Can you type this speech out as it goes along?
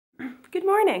Good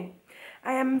morning.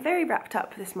 I am very wrapped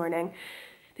up this morning.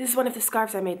 This is one of the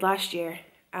scarves I made last year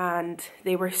and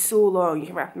they were so long you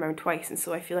can wrap them around twice, and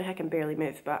so I feel like I can barely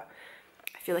move, but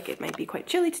I feel like it might be quite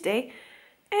chilly today.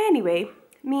 Anyway,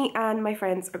 me and my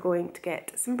friends are going to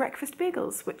get some breakfast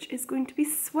bagels, which is going to be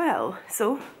swell.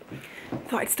 So I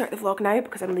thought I'd start the vlog now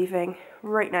because I'm leaving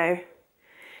right now.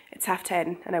 It's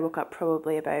 10:30 and I woke up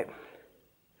probably about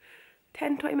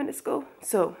 10-20 minutes ago.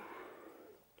 So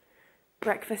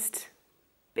breakfast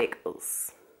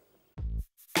bagels.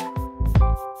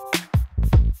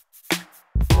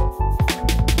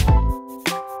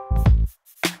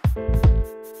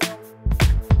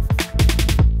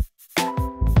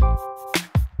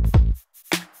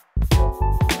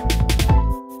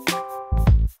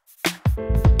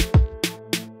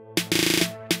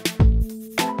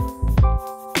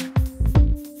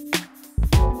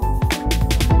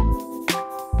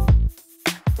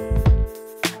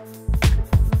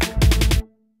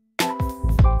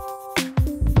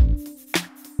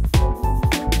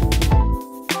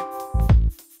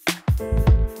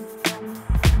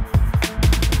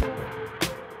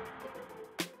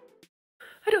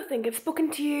 I think I've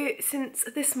spoken to you since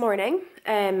this morning,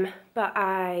 but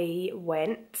I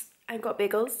went and got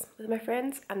bagels with my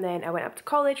friends, and then I went up to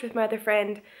college with my other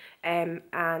friend, and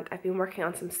I've been working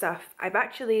on some stuff. I've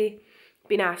actually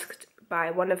been asked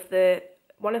by one of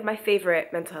my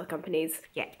favourite mental health companies.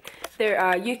 Yeah, they're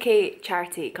a UK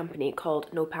charity company called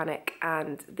No Panic,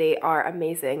 and they are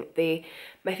amazing.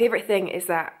 My favourite thing is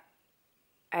that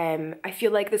I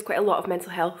feel like there's quite a lot of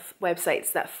mental health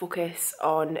websites that focus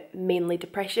on mainly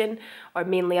depression or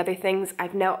mainly other things.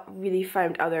 I've not really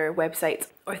found other websites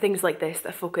or things like this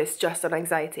that focus just on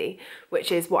anxiety,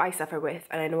 which is what I suffer with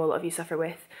and I know a lot of you suffer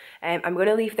with. I'm going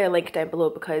to leave their link down below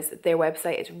because their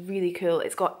website is really cool.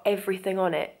 It's got everything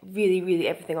on it, really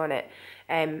everything on it,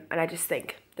 and I just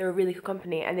think they're a really cool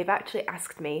company, and they've actually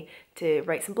asked me to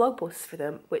write some blog posts for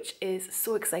them, which is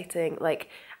so exciting. Like,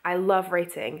 I love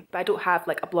writing, but I don't have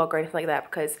like a blog or anything like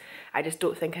that because I just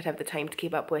don't think I'd have the time to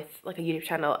keep up with like a YouTube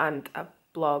channel and a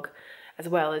blog, as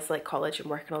well as like college and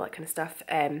work and all that kind of stuff.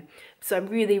 So I'm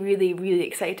really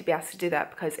excited to be asked to do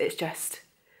that because it's just,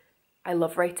 I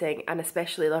love writing, and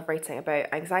especially love writing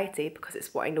about anxiety because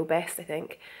it's what I know best, I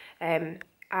think.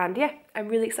 And yeah, I'm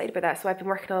really excited about that. So I've been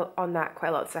working on that quite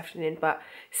a lot this afternoon, but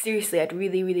seriously, I'd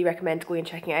really recommend going and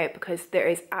checking it out because there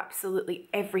is absolutely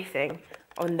everything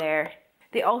on there.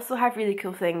 They also have really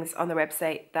cool things on their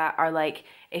website that are like,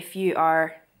 they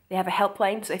have a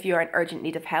helpline, so if you are in urgent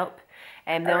need of help,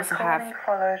 and they also have,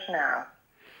 follows now.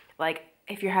 like,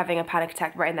 if you're having a panic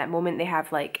attack right in that moment, they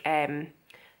have like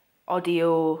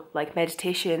audio, like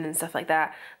meditation and stuff like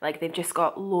that. Like, they've just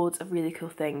got loads of really cool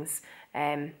things,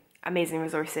 amazing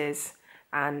resources,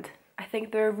 and I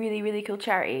think they're a really cool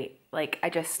charity. Like, I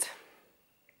think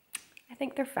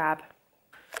they're fab.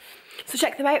 So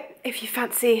check them out if you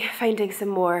fancy finding some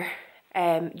more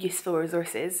useful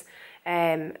resources.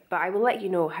 But I will let you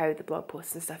know how the blog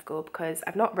posts and stuff go because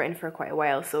I've not written for quite a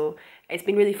while, so it's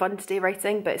been really fun today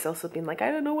writing, but it's also been like,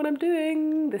 I don't know what I'm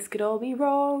doing, this could all be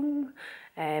wrong.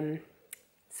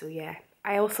 So yeah,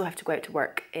 I also have to go out to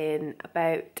work in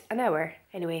about an hour.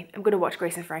 Anyway, I'm going to watch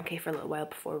Grace and Frankie for a little while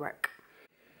before work.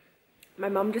 My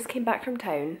mum just came back from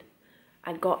town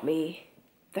and got me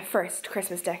the first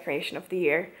Christmas decoration of the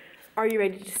year. Are you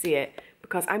ready to see it?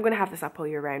 Because I'm going to have this up all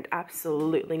year round,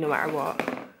 absolutely no matter what.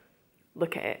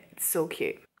 Look at it, it's so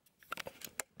cute.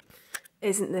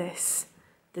 Isn't this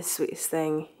the sweetest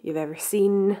thing you've ever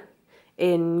seen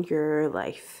in your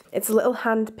life? It's a little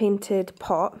hand-painted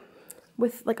pot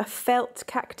with like a felt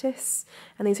cactus,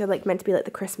 and these are like meant to be like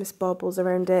the Christmas baubles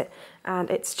around it, and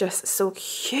it's just so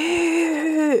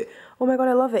cute. Oh my god,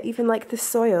 I love it. Even like the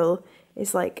soil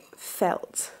is like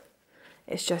felt.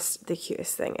 It's just the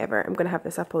cutest thing ever. I'm gonna have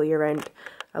this up all year round.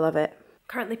 I love it.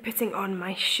 Currently putting on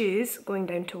my shoes, going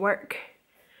down to work.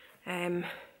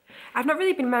 I've not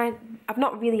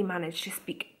really managed to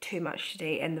speak too much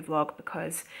today in the vlog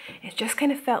because it just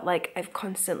kind of felt like I've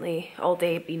constantly all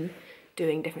day been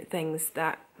doing different things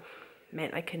that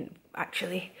meant I couldn't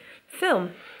actually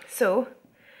film. So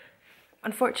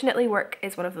unfortunately work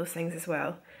is one of those things as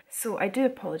well. So I do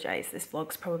apologise, this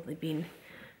vlog's probably been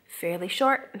fairly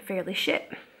short and fairly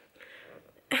shit.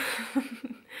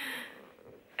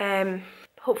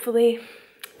 Hopefully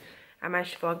I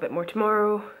manage to vlog a bit more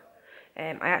tomorrow.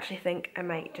 I actually think I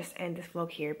might just end this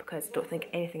vlog here because I don't think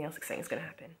anything else exciting is going to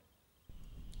happen.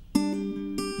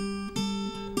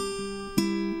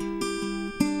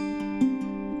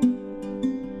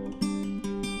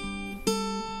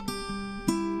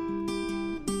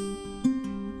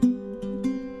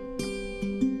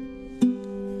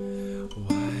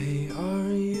 Why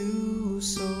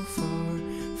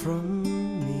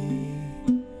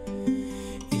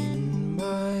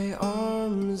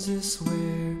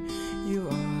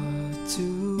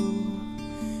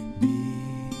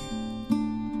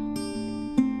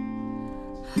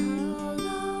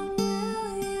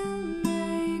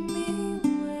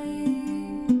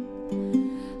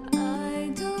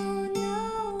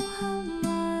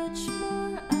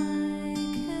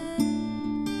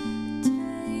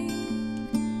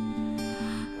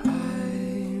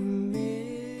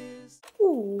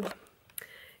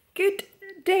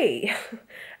day.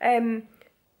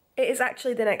 It is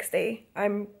actually the next day.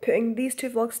 I'm putting these two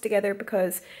vlogs together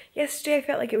because yesterday I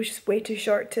felt like it was just way too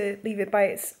short to leave it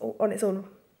on its own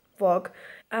vlog.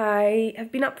 I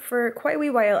have been up for quite a wee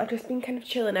while. I've just been kind of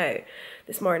chilling out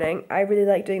this morning. I really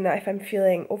like doing that if I'm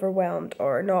feeling overwhelmed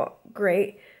or not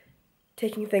great.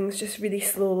 Taking things just really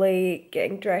slowly,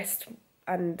 getting dressed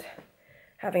and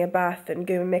having a bath and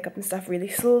doing makeup and stuff really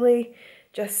slowly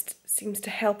just seems to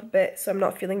help a bit, so I'm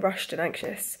not feeling rushed and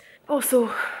anxious.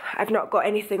 Also, I've not got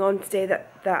anything on today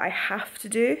that I have to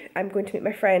do. I'm going to meet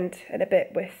my friend in a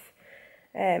bit with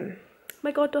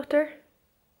my goddaughter.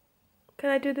 Can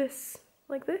I do this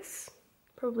like this?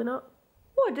 Probably not.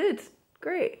 Oh, I did.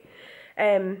 Great.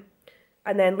 And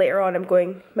then later on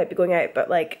might be going out, but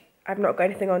like I've not got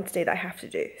anything on today that I have to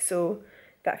do. So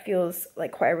that feels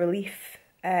like quite a relief.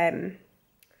 And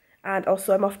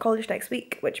also I'm off college next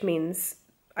week, which means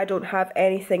I don't have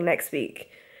anything next week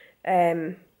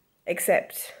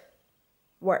except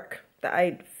work that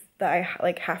I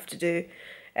like have to do.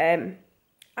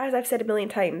 As I've said a million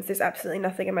times, there's absolutely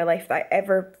nothing in my life that I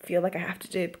ever feel like I have to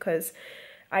do, because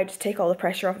I just take all the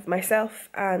pressure off of myself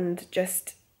and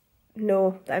just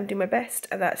know that I'm doing my best,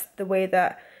 and that's the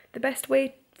best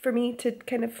way for me to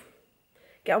kind of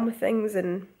get on with things.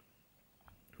 And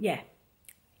yeah,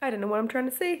 I don't know what I'm trying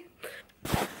to say.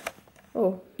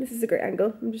 Oh, this is a great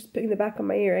angle. I'm just putting the back on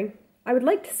my earring. I would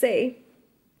like to say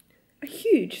a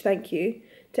huge thank you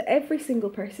to every single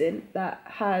person that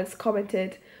has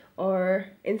commented or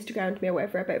Instagrammed me or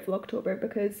whatever about vlogtober,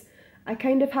 because I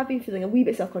kind of have been feeling a wee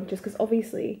bit self-conscious, because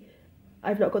obviously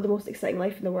I've not got the most exciting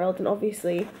life in the world, and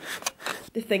obviously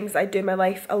the things I do in my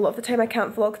life, a lot of the time I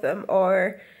can't vlog them,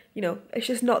 or you know, it's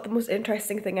just not the most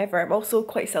interesting thing ever. I'm also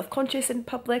quite self-conscious in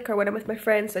public or when I'm with my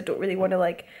friends, so I don't really want to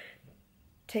like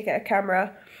take out a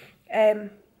camera.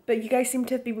 But you guys seem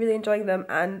to have been really enjoying them,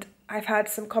 and I've had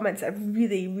some comments that have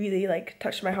really like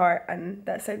touched my heart, and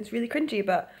that sounds really cringy,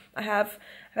 but I've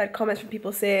had comments from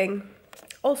people saying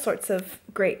all sorts of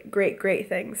great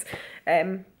things.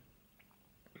 And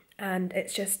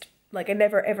it's just like it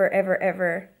never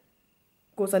ever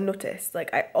goes unnoticed.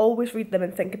 Like I always read them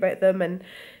and think about them and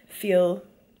feel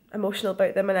emotional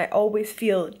about them, and I always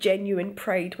feel genuine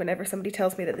pride whenever somebody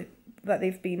tells me that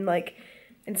they've been like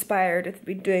inspired, or they've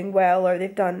been doing well, or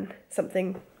they've done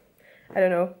something, I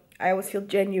don't know. I always feel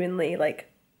genuinely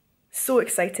like so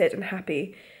excited and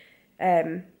happy.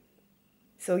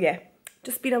 So yeah,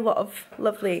 just been a lot of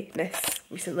loveliness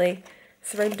recently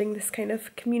surrounding this kind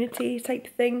of community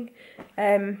type thing.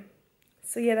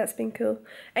 So yeah, that's been cool.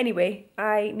 Anyway,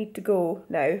 I need to go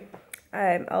now.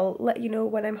 I'll let you know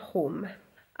when I'm home.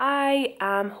 I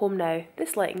am home now.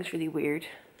 This lighting's really weird.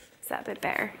 Is that a bit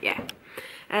better? Yeah.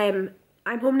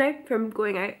 I'm home now from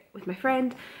going out with my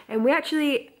friend, and we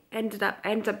actually ended up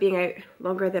being out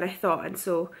longer than I thought, and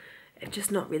so I've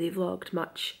just not really vlogged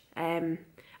much. I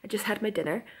just had my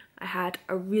dinner. I had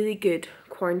a really good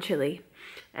corn chili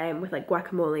with like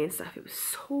guacamole and stuff. It was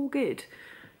so good.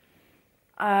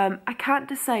 I can't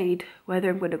decide whether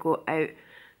I'm going to go out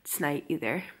tonight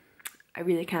either. I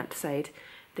really can't decide.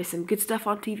 There's some good stuff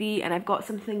on TV, and I've got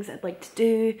some things I'd like to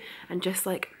do, and just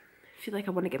like feel like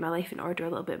I want to get my life in order a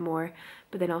little bit more,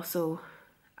 but then also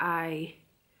I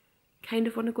kind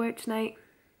of want to go out tonight.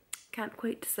 Can't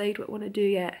quite decide what I want to do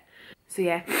yet. So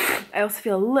yeah, I also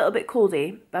feel a little bit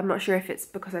coldy, but I'm not sure if it's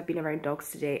because I've been around dogs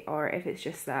today or if it's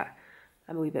just that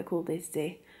I'm a wee bit coldy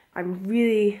today. I'm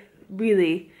really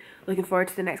looking forward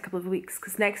to the next couple of weeks,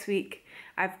 because next week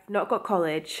I've not got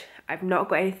college, I've not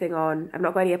got anything on, I've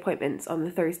not got any appointments on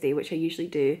the Thursday, which I usually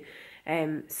do.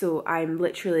 So I'm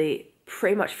literally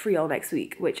pretty much free all next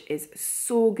week, which is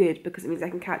so good because it means I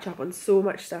can catch up on so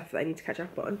much stuff that I need to catch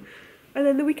up on. And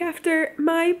then the week after,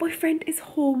 my boyfriend is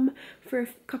home for a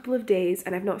couple of days,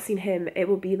 and I've not seen him. It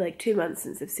will be like 2 months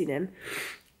since I've seen him.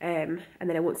 And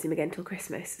then I won't see him again till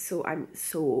Christmas. So I'm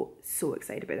so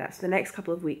excited about that. So the next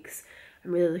couple of weeks,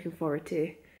 I'm really looking forward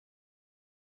to.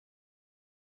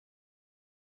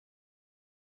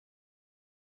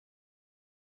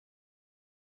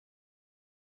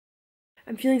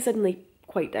 I'm feeling suddenly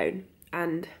quite down,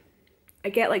 and I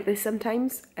get like this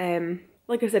sometimes.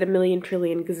 Like I said a million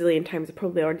trillion gazillion times, I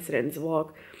probably already said it in this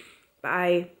vlog, but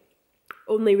I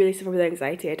only really suffer with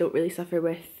anxiety. I don't really suffer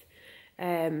with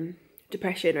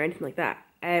depression or anything like that.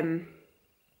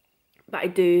 But I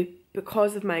do,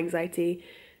 because of my anxiety,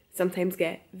 sometimes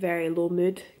get very low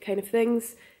mood kind of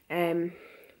things.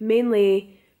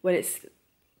 Mainly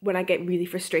when I get really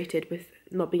frustrated with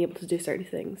not being able to do certain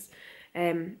things.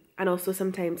 And also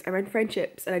sometimes around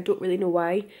friendships, and I don't really know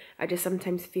why. I just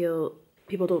sometimes feel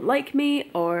people don't like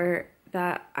me, or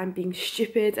that I'm being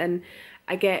stupid, and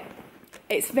I get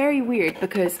it's very weird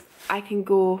because I can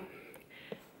go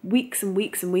weeks and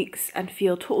weeks and weeks and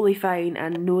feel totally fine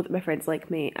and know that my friends like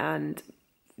me and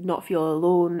not feel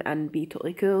alone and be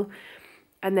totally cool.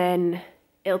 And then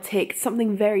it'll take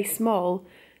something very small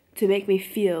to make me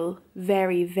feel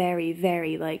very, very,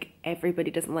 very like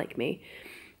everybody doesn't like me.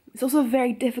 It's also a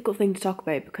very difficult thing to talk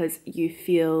about because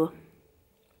I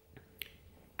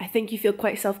think you feel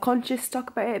quite self-conscious to talk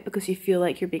about it because you feel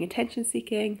like you're being attention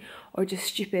seeking or just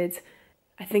stupid.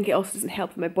 I think it also doesn't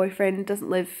help that my boyfriend doesn't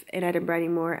live in Edinburgh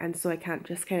anymore, and so I can't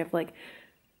just kind of like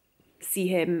see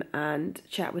him and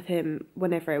chat with him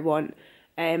whenever I want.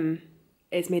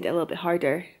 It's made it a little bit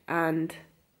harder, and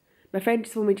my friend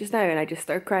just told me just now and I just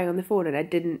started crying on the phone, and I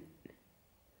didn't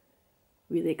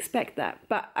really expect that,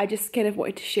 but I just kind of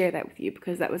wanted to share that with you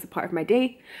because that was a part of my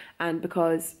day, and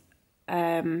because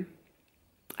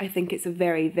I think it's a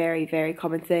very, very, very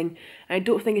common thing. And I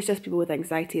don't think it's just people with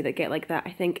anxiety that get like that.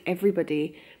 I think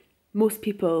everybody, most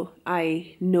people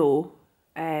I know,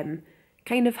 kind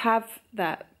of have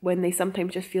that when they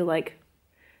sometimes just feel like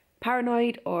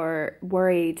paranoid or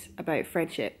worried about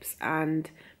friendships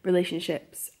and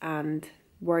relationships and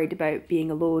worried about being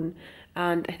alone.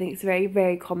 And I think it's a very,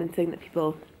 very common thing that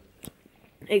people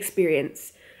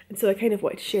experience. And so I kind of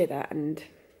wanted to share that. And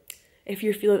if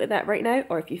you're feeling like that right now,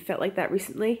 or if you felt like that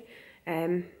recently,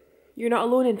 you're not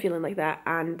alone in feeling like that,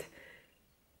 and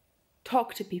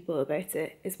talk to people about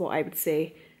it is what I would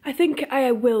say. I think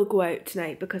I will go out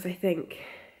tonight because I think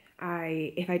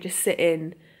if I just sit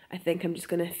in, I think I'm just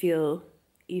going to feel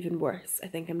even worse. I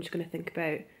think I'm just going to think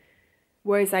about,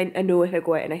 whereas I know if I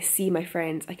go out and I see my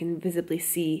friends, I can visibly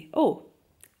see, oh,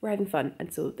 we're having fun,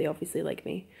 and so they obviously like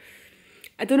me.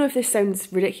 I don't know if this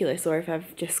sounds ridiculous or if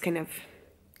I've just kind of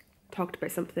talked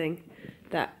about something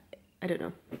that, I don't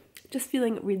know, just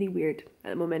feeling really weird at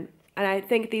the moment. And I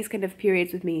think these kind of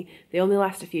periods with me, they only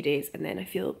last a few days and then I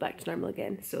feel back to normal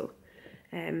again. So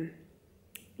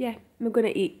yeah, I'm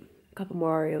gonna eat a couple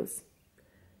more Oreos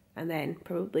and then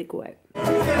probably go out.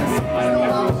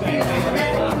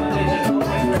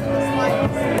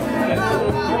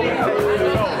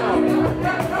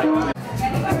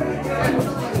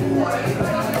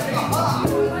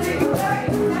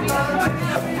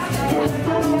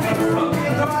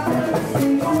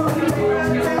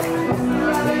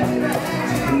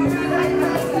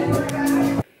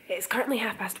 It's currently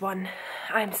 1:30.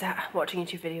 I'm sat watching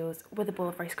YouTube videos with a bowl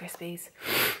of Rice Krispies,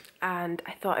 and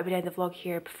I thought I would end the vlog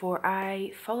here before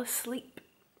I fall asleep.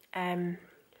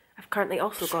 I've currently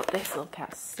also got this little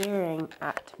cat staring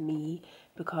at me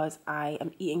because I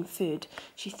am eating food.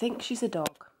 She thinks she's a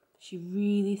dog. She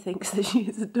really thinks that she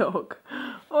is a dog.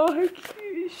 Oh, how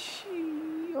cute is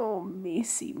she? Oh,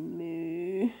 Macy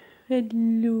Moo.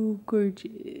 Hello,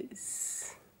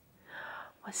 gorgeous.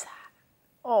 What's that?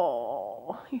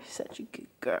 Oh, you're such a good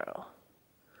girl.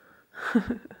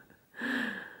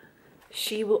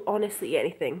 She will honestly eat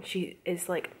anything. She is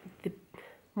like the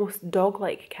most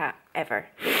dog-like cat ever.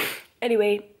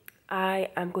 Anyway, I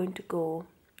am going to go.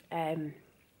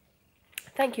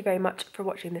 Thank you very much for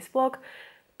watching this vlog,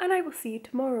 and I will see you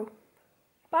tomorrow.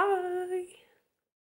 Bye!